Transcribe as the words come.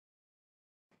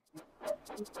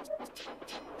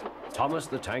Thomas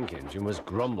the Tank Engine was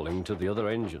grumbling to the other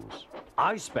engines.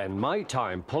 I spend my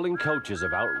time pulling coaches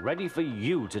about ready for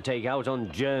you to take out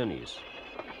on journeys.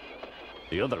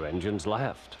 The other engines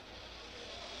laughed.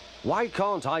 Why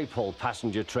can't I pull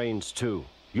passenger trains too?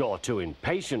 You're too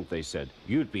impatient, they said.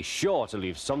 You'd be sure to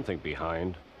leave something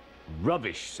behind.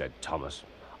 Rubbish, said Thomas.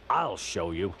 I'll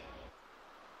show you.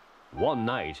 One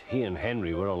night, he and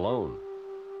Henry were alone.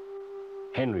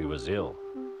 Henry was ill.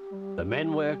 The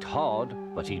men worked hard,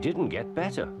 but he didn't get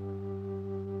better.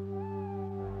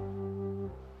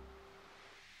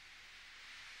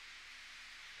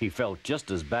 He felt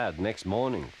just as bad next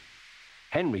morning.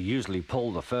 Henry usually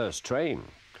pulled the first train,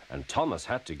 and Thomas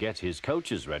had to get his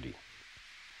coaches ready.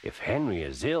 If Henry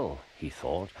is ill, he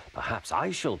thought, perhaps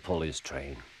I shall pull his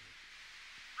train.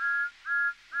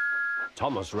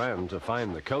 Thomas ran to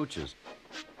find the coaches.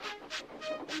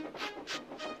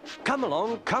 Come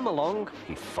along,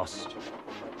 he fussed.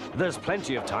 There's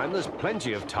plenty of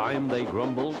time, they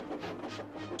grumbled.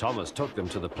 Thomas took them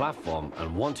to the platform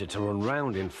and wanted to run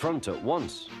round in front at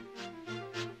once.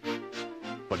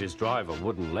 But his driver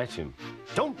wouldn't let him.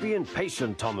 Don't be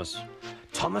impatient, Thomas.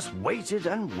 Thomas waited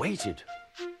and waited.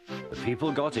 The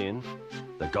people got in.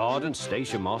 The guard and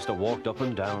station master walked up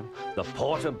and down. The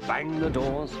porter banged the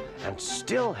doors, and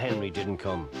still Henry didn't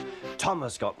come.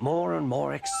 Thomas got more and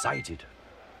more excited.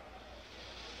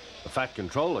 The Fat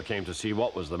Controller came to see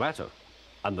what was the matter,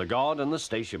 and the guard and the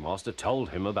station master told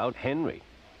him about Henry.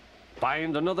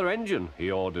 Find another engine,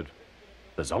 he ordered.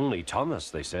 There's only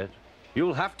Thomas, they said.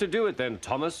 You'll have to do it then,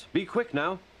 Thomas. Be quick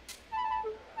now.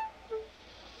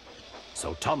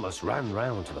 So Thomas ran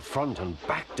round to the front and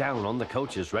back down on the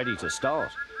coaches ready to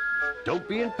start. Don't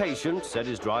be impatient, said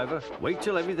his driver. Wait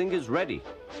till everything is ready.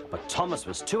 But Thomas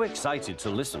was too excited to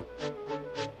listen.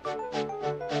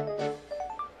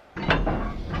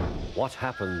 What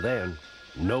happened then,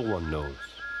 no one knows.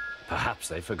 Perhaps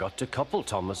they forgot to couple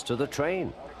Thomas to the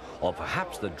train, or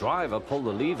perhaps the driver pulled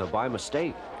the lever by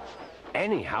mistake.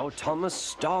 Anyhow, Thomas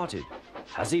started.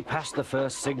 As he passed the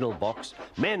first signal box,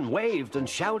 men waved and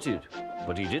shouted,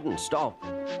 but he didn't stop.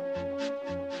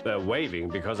 They're waving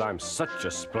because I'm such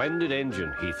a splendid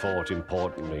engine, he thought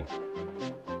importantly.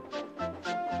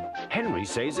 Henry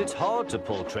says it's hard to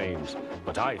pull trains,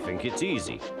 but I think it's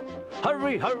easy.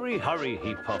 Hurry, hurry, hurry,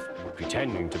 he puffed,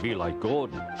 pretending to be like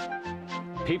Gordon.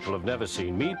 People have never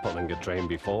seen me pulling a train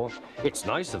before. It's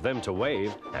nice of them to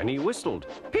wave, and he whistled.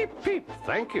 Peep, peep,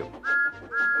 thank you.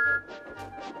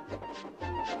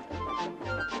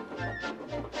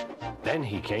 Then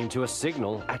he came to a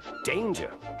signal at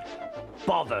danger.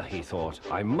 Bother, he thought.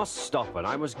 I must stop, and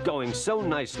I was going so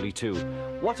nicely too.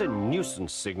 What a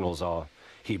nuisance signals are.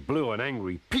 He blew an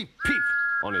angry peep, peep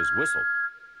on his whistle.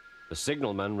 The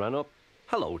signalman ran up.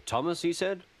 Hello, Thomas, he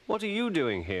said. What are you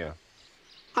doing here?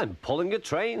 I'm pulling a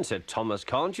train, said Thomas.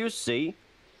 Can't you see?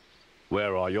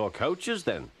 Where are your coaches,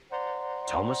 then?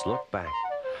 Thomas looked back.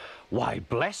 Why,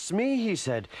 bless me, he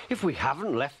said, if we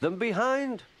haven't left them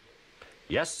behind.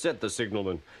 Yes, said the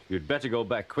signalman. You'd better go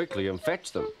back quickly and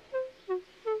fetch them.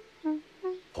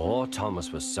 Poor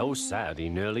Thomas was so sad he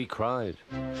nearly cried.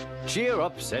 Cheer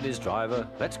up, said his driver.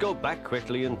 Let's go back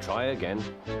quickly and try again.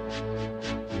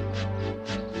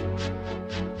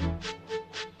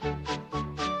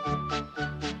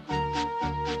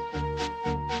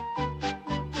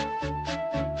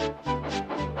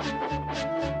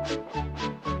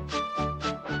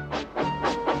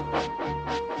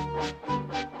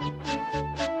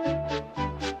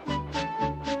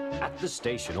 At the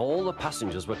station, all the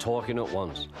passengers were talking at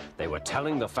once. They were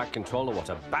telling the Fat Controller what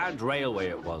a bad railway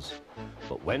it was.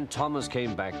 But when Thomas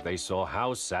came back, they saw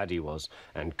how sad he was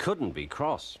and couldn't be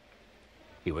cross.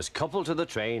 He was coupled to the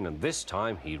train, and this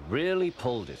time he really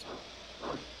pulled it.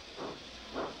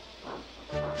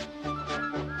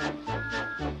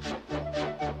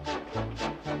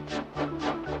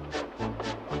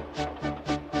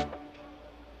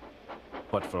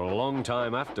 But for a long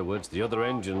time afterwards, the other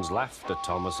engines laughed at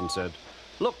Thomas and said,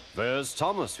 Look, there's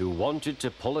Thomas, who wanted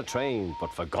to pull a train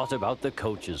but forgot about the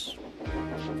coaches.